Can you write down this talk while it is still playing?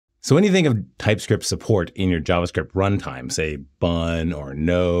So when you think of TypeScript support in your JavaScript runtime, say Bun or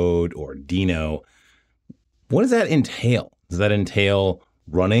Node or Deno, what does that entail? Does that entail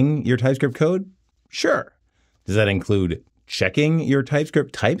running your TypeScript code? Sure. Does that include checking your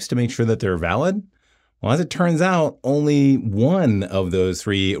TypeScript types to make sure that they're valid? Well, as it turns out, only one of those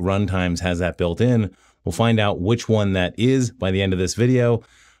three runtimes has that built in. We'll find out which one that is by the end of this video.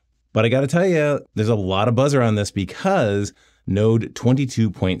 But I got to tell you, there's a lot of buzz around this because Node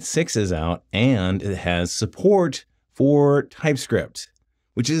 22.6 is out and it has support for TypeScript,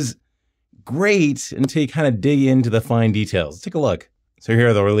 which is great until you kind of dig into the fine details. Let's take a look. So here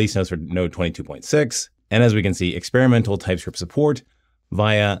are the release notes for Node 22.6. And as we can see, experimental TypeScript support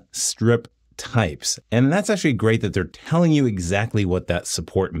via strip types. And that's actually great that they're telling you exactly what that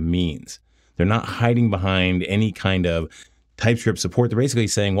support means. They're not hiding behind any kind of TypeScript support. They're basically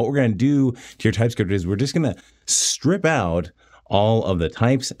saying what we're going to do to your TypeScript is we're just going to strip out all of the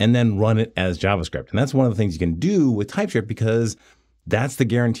types and then run it as JavaScript. And that's one of the things you can do with TypeScript because that's the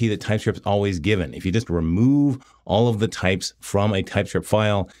guarantee that TypeScript's always given. If you just remove all of the types from a TypeScript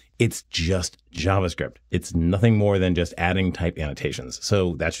file, it's just JavaScript. It's nothing more than just adding type annotations.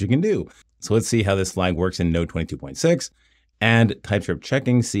 So that's what you can do. So let's see how this flag works in Node 22.6 and TypeScript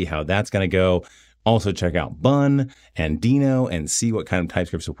checking, see how that's going to go. Also check out Bun and Deno and see what kind of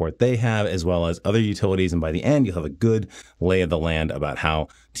TypeScript support they have, as well as other utilities. And by the end, you'll have a good lay of the land about how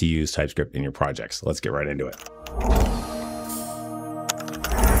to use TypeScript in your projects. Let's get right into it.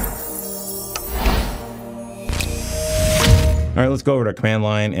 All right, let's go over to command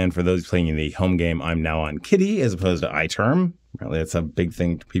line. And for those playing in the home game, I'm now on Kitty as opposed to iTerm. Apparently that's a big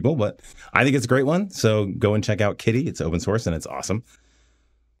thing to people, but I think it's a great one. So go and check out Kitty. It's open source and it's awesome.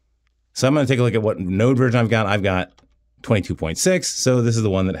 So I'm going to take a look at what Node version I've got. I've got 22.6. So this is the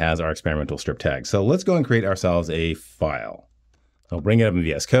one that has our experimental strip tag. So let's go and create ourselves a file. I'll bring it up in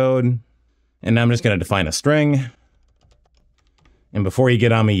VS Code. And now I'm just going to define a string. And before you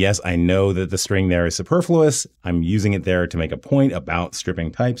get on me, yes, I know that the string there is superfluous. I'm using it there to make a point about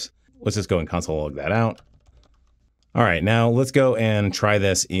stripping types. Let's just go and console log that out. All right, now let's go and try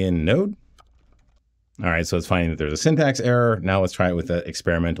this in Node. All right, so it's finding that there's a syntax error. Now let's try it with the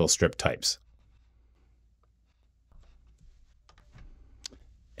experimental strip types.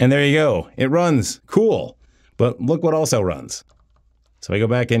 And there you go. It runs. Cool. But look what also runs. So I go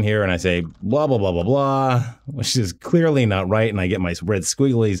back in here and I say blah, blah, blah, blah, blah, which is clearly not right. And I get my red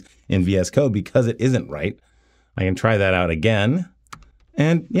squigglies in VS Code because it isn't right. I can try that out again.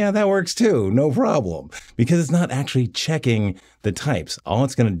 And yeah, that works too. No problem. Because it's not actually checking the types. All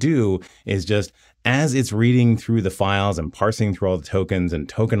it's going to do is just, as it's reading through the files and parsing through all the tokens and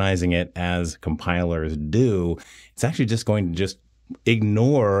tokenizing it as compilers do, it's actually just going to just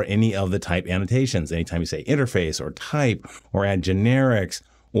ignore any of the type annotations. Anytime you say interface or type or add generics,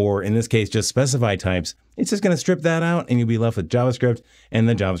 or in this case, just specify types, it's just going to strip that out and you'll be left with JavaScript and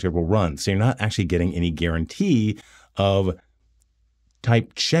the JavaScript will run. So you're not actually getting any guarantee of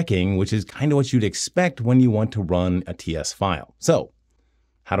type checking, which is kind of what you'd expect when you want to run a TS file. So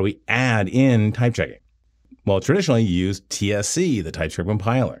how do we add in type checking? Well, traditionally you use TSC, the TypeScript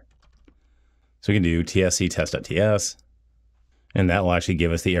compiler. So we can do TSC test.ts, and that will actually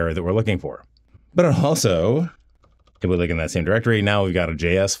give us the error that we're looking for. But also, if we look in that same directory, now we've got a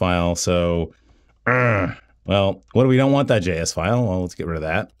JS file. So, well, what do we don't want that JS file? Well, let's get rid of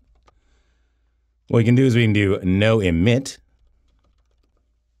that. What we can do is we can do no emit,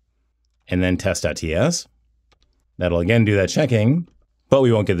 and then test.ts. That'll again do that checking, but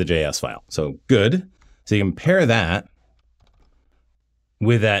we won't get the JS file. So good. So you can pair that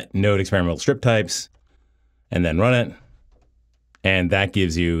with that Node experimental strip types and then run it. And that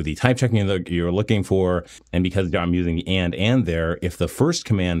gives you the type checking that you're looking for. And because I'm using the and there, if the first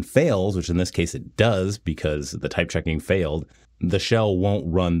command fails, which in this case it does because the type checking failed, the shell won't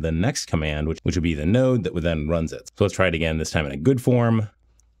run the next command, which would be the node that then runs it. So let's try it again, this time in a good form.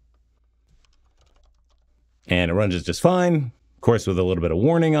 And it runs just fine. Of course, with a little bit of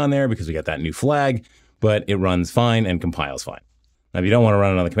warning on there because we got that new flag, but it runs fine and compiles fine. Now, if you don't want to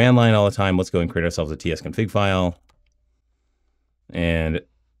run it on the command line all the time, let's go and create ourselves a tsconfig file and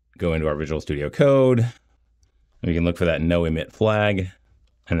go into our Visual Studio Code. And we can look for that no emit flag,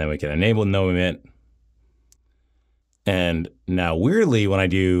 and then we can enable no emit. And now weirdly, when I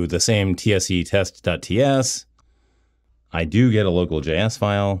do the same tsc test.ts, I do get a local JS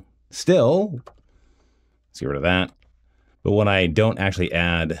file still. Let's get rid of that. But when I don't actually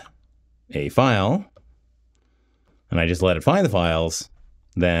add a file, and I just let it find the files,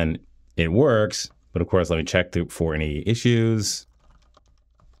 then it works. But of course, let me check for any issues.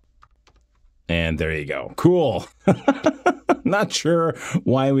 And there you go. Cool. Not sure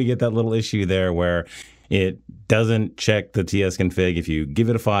why we get that little issue there where it doesn't check the TS config if you give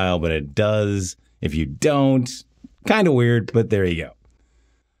it a file, but it does if you don't. Kind of weird, but there you go.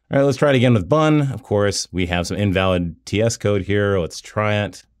 All right, let's try it again with bun. Of course, we have some invalid TS code here. Let's try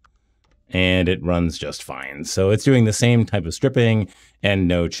it. And it runs just fine. So it's doing the same type of stripping and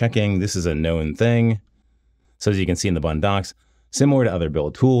no checking. This is a known thing. So as you can see in the bun docs, similar to other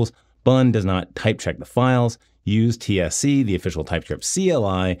build tools, bun does not type check the files. Use TSC, the official TypeScript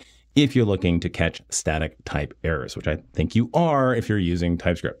CLI, if you're looking to catch static type errors, which I think you are if you're using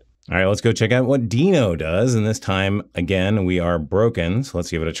TypeScript. All right, let's go check out what Deno does. And this time, again, we are broken. So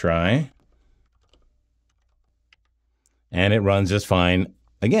let's give it a try. And it runs just fine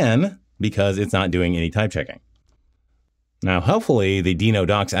again, because it's not doing any type checking. Now, hopefully the Deno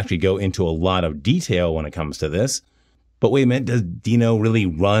docs actually go into a lot of detail when it comes to this. But wait a minute, does Deno really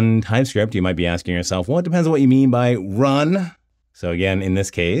run TypeScript? You might be asking yourself, well, it depends on what you mean by run. So again, in this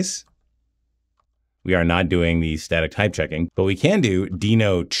case, we are not doing the static type checking, but we can do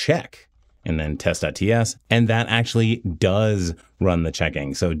Deno check and then test.ts, and that actually does run the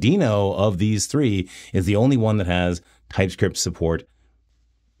checking. So Deno of these three is the only one that has TypeScript support,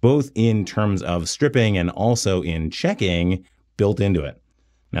 both in terms of stripping and also in checking built into it.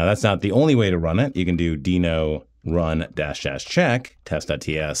 Now, that's not the only way to run it. You can do Deno run --check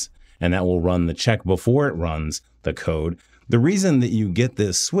test.ts, and that will run the check before it runs the code. The reason that you get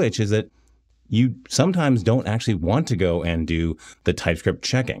this switch is that you sometimes don't actually want to go and do the TypeScript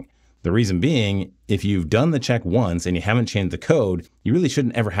checking. The reason being, if you've done the check once and you haven't changed the code, you really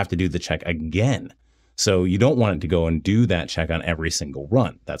shouldn't ever have to do the check again. So you don't want it to go and do that check on every single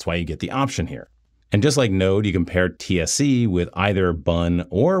run. That's why you get the option here. And just like Node, you can pair TSC with either bun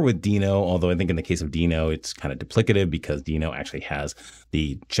or with Deno, although I think in the case of Deno, it's kind of duplicative because Deno actually has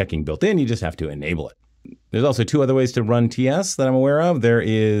the checking built in. You just have to enable it. There's also two other ways to run TS that I'm aware of. There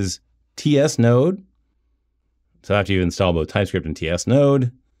is TS Node. So after you install both TypeScript and TS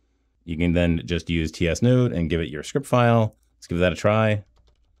Node, you can then just use TS Node and give it your script file. Let's give that a try.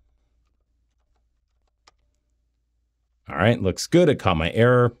 All right, looks good. It caught my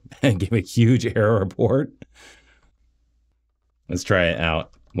error and gave a huge error report. Let's try it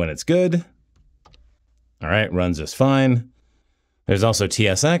out when it's good. All right, runs just fine. There's also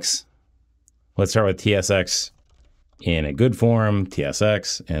TSX. Let's start with TSX in a good form,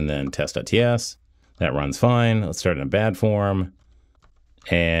 TSX, and then test.ts. That runs fine. Let's start in a bad form.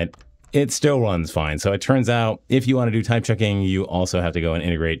 And it still runs fine. So it turns out if you want to do type checking, you also have to go and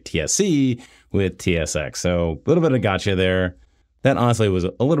integrate TSC with TSX. So a little bit of gotcha there. That honestly was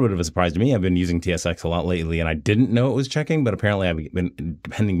a little bit of a surprise to me. I've been using TSX a lot lately and I didn't know it was checking, but apparently I've been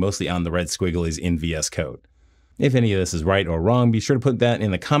depending mostly on the red squigglies in VS Code. If any of this is right or wrong, be sure to put that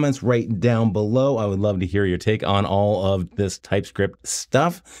in the comments right down below. I would love to hear your take on all of this TypeScript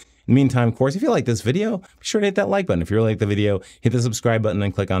stuff. In the meantime, of course, if you like this video, be sure to hit that like button. If you really like the video, hit the subscribe button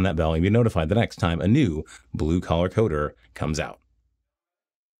and click on that bell. You'll be notified the next time a new Blue Collar Coder comes out.